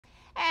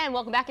And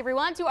welcome back,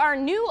 everyone, to our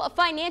new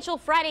Financial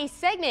Friday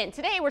segment.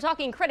 Today, we're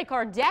talking credit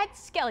card debt.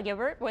 Kelly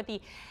Gilbert with the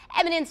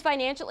Eminence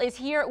Financial is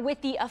here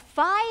with the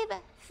 5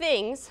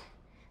 things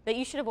that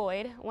you should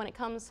avoid when it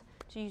comes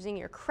to using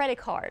your credit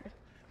card.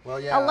 Well,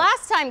 yeah.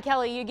 Last time,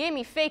 Kelly, you gave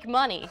me fake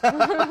money. So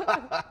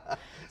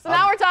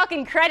now we're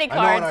talking credit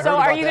cards. I know, and I heard so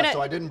about are you that, gonna?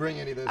 so I didn't bring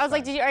any this I was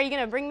like, time. are you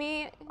gonna bring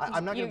me?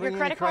 I'm not going to bring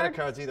any credit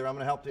cards either. I'm going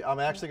to help you. I'm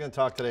actually going to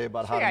talk today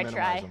about how to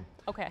minimize them.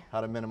 Okay.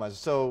 How to minimize it.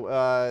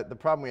 So the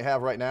problem we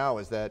have right now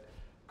is that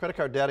credit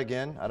card debt,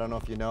 again, I don't know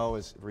if you know,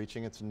 is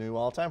reaching its new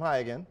all-time high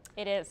again.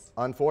 It is.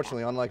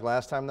 Unfortunately, unlike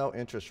last time, though,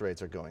 interest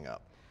rates are going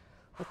up.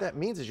 What that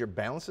means is your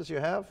balances you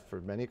have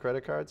for many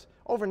credit cards,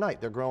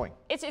 overnight, they're growing.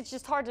 It's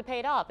just hard to pay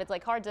it off. It's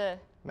like hard to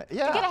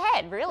get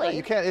ahead, really. Yeah,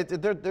 you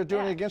can't. They're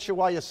doing it against you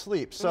while you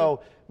sleep.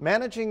 So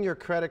managing your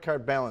credit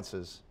card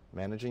balances,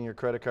 managing your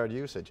credit card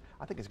usage,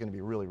 I think is going to be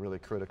really, really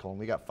critical. And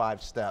we got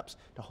 5 steps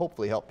to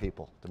hopefully help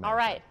people to manage. All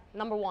right,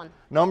 number 1.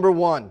 Number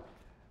 1.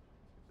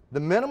 The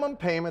minimum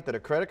payment that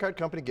a credit card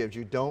company gives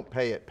you, don't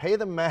pay it. Pay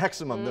the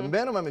maximum. The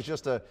minimum is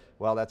just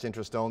well, that's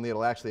interest only.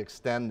 It'll actually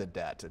extend the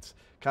debt. It's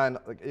kind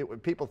of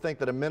like, people think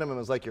that a minimum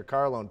is like your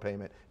car loan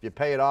payment. If you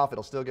pay it off,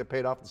 it'll still get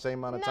paid off the same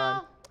amount of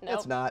time. No.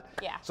 It's not.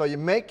 Yeah. So you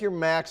make your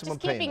maximum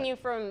payment. Just keeping you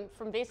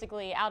from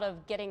basically out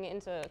of getting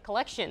into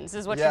collections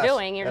is what you're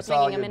doing. You're just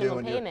making a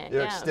minimum payment.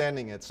 You're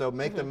extending it. So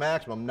make the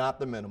maximum, not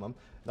the minimum.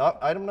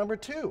 Item number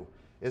 2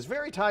 is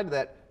very tied to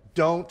that.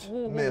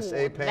 Don't miss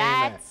a payment.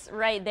 That's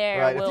right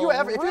there. Right. If you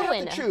have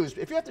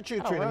to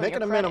choose between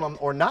making a minimum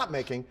or not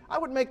making, I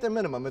would make the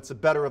minimum. It's the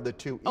better of the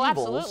 2 evils.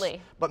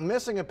 Absolutely. But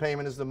missing a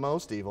payment is the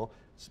most evil.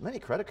 Many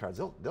credit cards,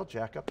 they'll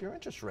jack up your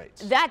interest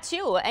rates. That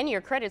too, and your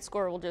credit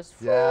score will just.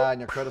 Yeah, and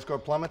your credit score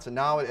plummets, and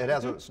now it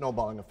has a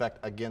snowballing effect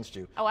against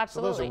you. Oh,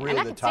 absolutely. So those are really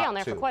and that can stay on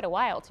there 2. for quite a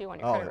while too on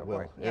your credit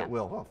report. It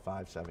will. Well,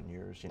 5-7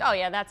 years. You know. Oh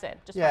yeah, that's it.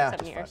 Just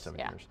 5-7 years. 5-7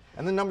 years.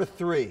 And then number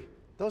 3.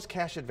 Those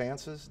cash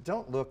advances,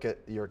 don't look at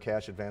your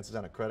cash advances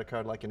on a credit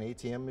card like an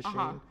ATM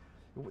machine.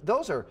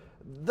 Those are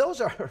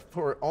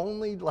for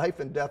only life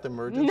and death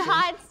emergencies.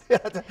 Not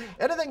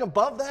anything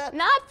above that.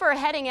 Not for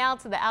heading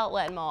out to the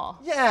outlet mall.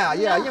 Yeah,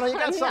 you know, you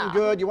got something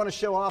good, you want to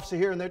show off, so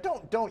here and there.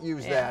 Don't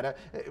use that.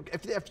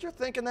 If you're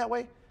thinking that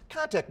way,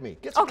 contact me.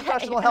 Get some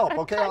professional help.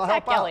 Okay, I'll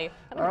help Kelly.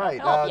 out. All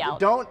right.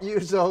 Don't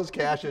use those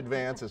cash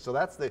advances. So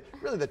that's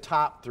really the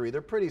top 3. They're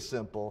pretty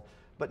simple.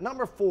 But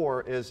number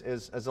 4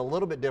 is a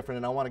little bit different,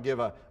 and I want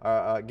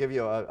to give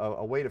you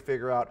a way to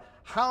figure out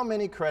how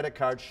many credit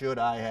cards should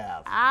I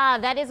have.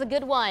 That is a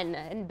good one.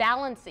 And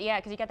balance,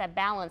 because you got that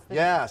balance.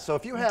 So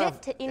if you have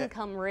debt to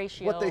income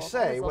ratio. What they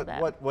say, what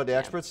the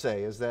experts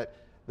say is that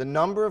the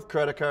number of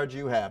credit cards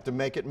you have to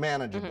make it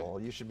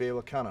manageable, you should be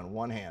able to count on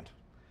one hand.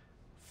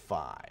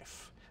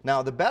 5.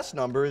 Now the best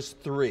number is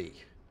 3,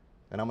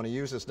 and I'm going to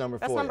use this number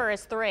for you. Best number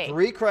is 3.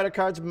 3 credit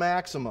cards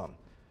maximum.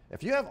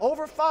 If you have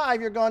over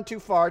 5, you're gone too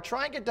far.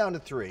 Try and get down to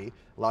 3.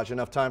 Allows you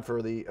enough time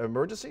for the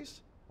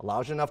emergencies.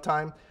 Allows you enough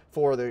time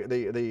for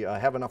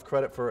have enough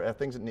credit for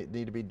things that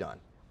need to be done.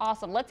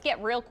 Awesome. Let's get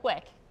real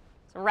quick.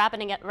 So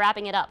wrapping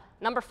it up.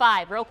 Number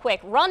 5, real quick.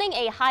 Running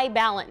a high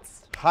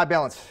balance. High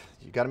balance.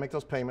 You got to make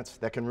those payments.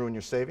 That can ruin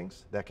your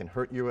savings. That can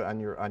hurt you on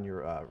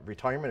your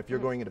retirement if you're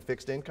going into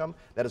fixed income.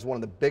 That is one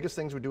of the biggest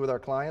things we do with our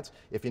clients.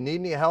 If you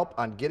need any help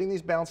on getting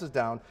these balances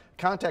down,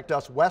 contact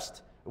us.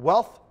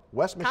 WealthWestMichigan.com.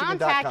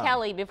 Contact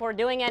Kelly before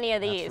doing any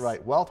of these. That's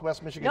right.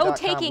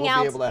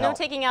 WealthWestMichigan.com. No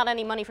taking out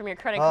any money from your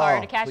credit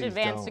card, a cash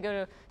advance to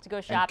go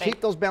shopping. And keep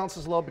those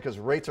balances low because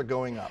rates are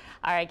going up.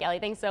 All right, Kelly,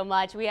 thanks so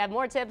much. We have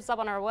more tips up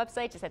on our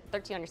website, just at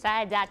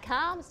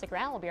 13onyourside.com. Stick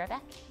around. We'll be right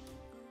back.